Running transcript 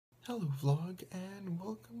Hello vlog and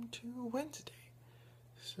welcome to Wednesday.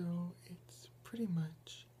 So it's pretty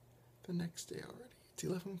much the next day already. It's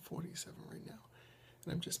 11:47 right now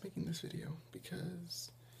and I'm just making this video because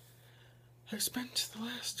I've spent the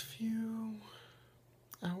last few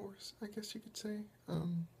hours, I guess you could say,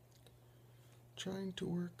 trying to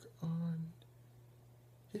work on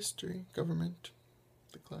history, government,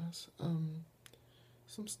 the class,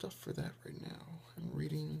 some stuff for that right now. I'm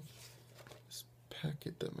reading this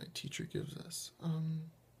packet that my teacher gives us.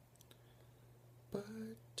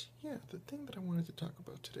 But yeah, the thing that I wanted to talk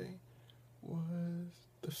about today was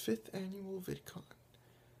the 5th annual Vidcon,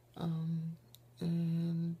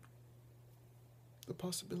 and the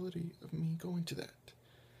possibility of me going to that.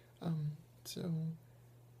 So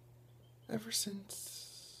ever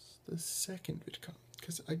since the second Vidcon,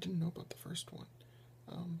 because I didn't know about the first one,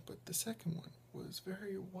 but the second one was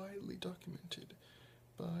very widely documented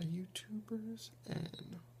by YouTubers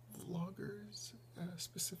and vloggers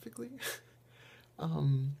specifically.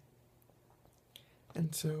 And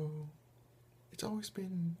so it's always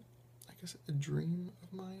been, I guess, a dream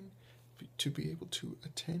of mine to be able to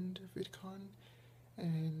attend VidCon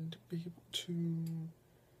and be able to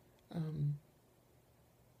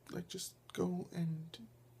like just go and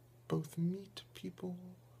both meet people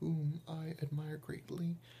whom I admire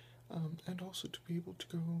greatly, and also to be able to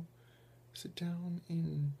go sit down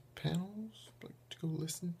in panels, like to go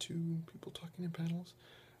listen to people talking in panels,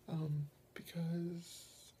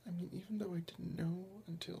 because, I mean, even though I didn't know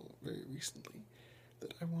until very recently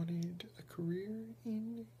that I wanted a career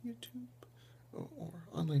in YouTube, or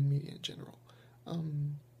online media in general,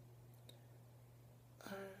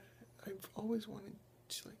 I've always wanted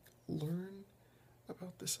to, like, learn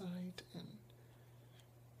about the site and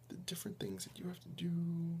the different things that you have to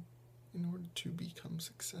do in order to become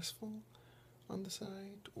successful on the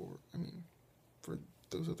site, or, I mean, for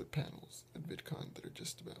those other panels at VidCon that are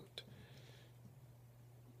just about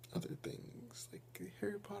other things, like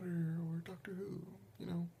Harry Potter or Doctor Who, you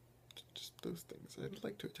know, just those things. I'd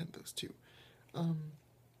like to attend those too.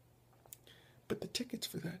 But the tickets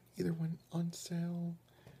for that either went on sale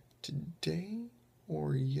today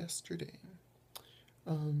or yesterday.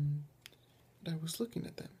 And I was looking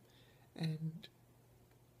at them, and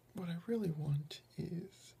what I really want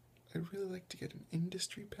is, I'd really like to get an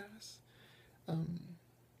industry pass,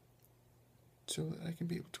 so that I can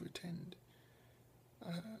be able to attend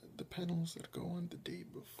the panels that go on the day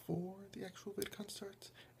before the actual VidCon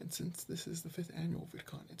starts. And since this is the 5th annual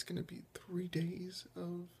VidCon, it's going to be 3 days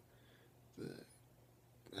of the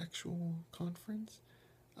actual conference.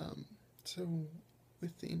 So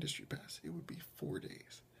with the industry pass, it would be 4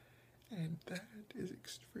 days, and that is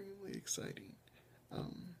extremely exciting.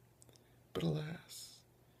 But alas,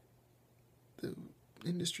 the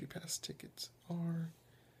industry pass tickets are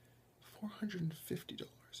 $450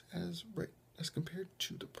 as compared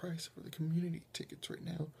to the price for the community tickets right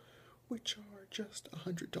now, which are just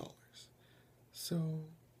 $100. So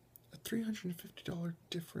a $350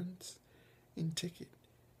 difference in ticket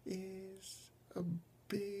is a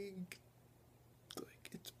big,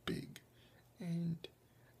 it's big, and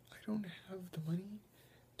I don't have the money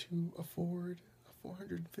to afford a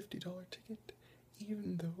 $450 ticket,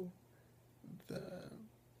 even though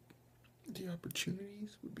the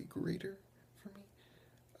opportunities would be greater for me.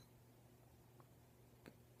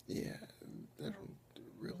 Yeah, I don't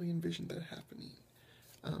really envision that happening.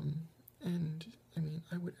 And I mean,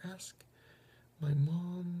 I would ask my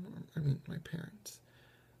mom, my parents,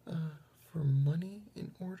 for money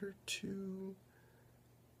in order to,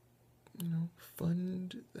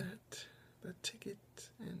 fund that ticket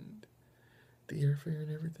and the airfare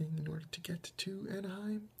and everything in order to get to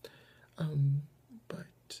Anaheim.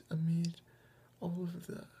 But amid all of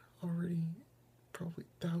the already probably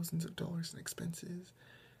thousands of dollars in expenses,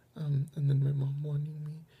 and then my mom wanting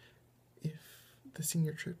me, if the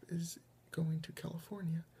senior trip is going to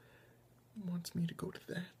California, wants me to go to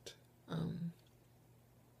that.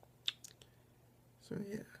 So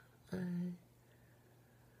yeah,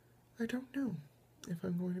 I don't know if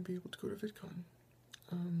I'm going to be able to go to VidCon,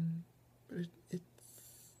 but it's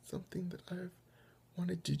something that I've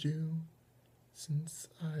wanted to do since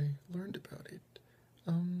I learned about it.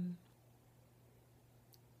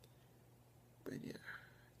 But yeah,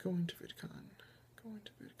 going to VidCon.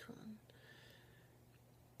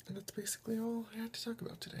 And that's basically all I had to talk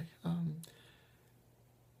about today.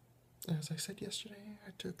 As I said yesterday,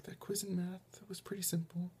 I took that quiz in math. It was pretty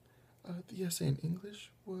simple. The essay in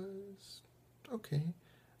English was okay.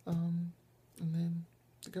 And then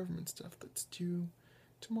the government stuff that's due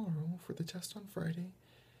tomorrow for the test on Friday.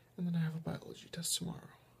 And then I have a biology test tomorrow.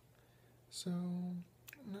 So,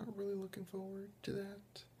 not really looking forward to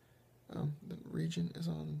that. The region is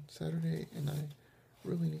on Saturday, and I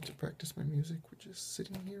really need to practice my music, which is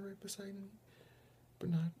sitting here right beside me, but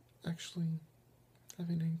not actually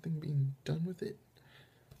having anything being done with it.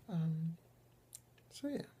 So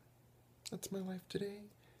yeah, that's my life today.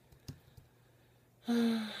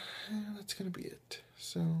 That's gonna be it.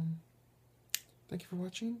 So, thank you for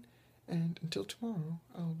watching, and until tomorrow,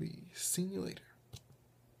 I'll be seeing you later.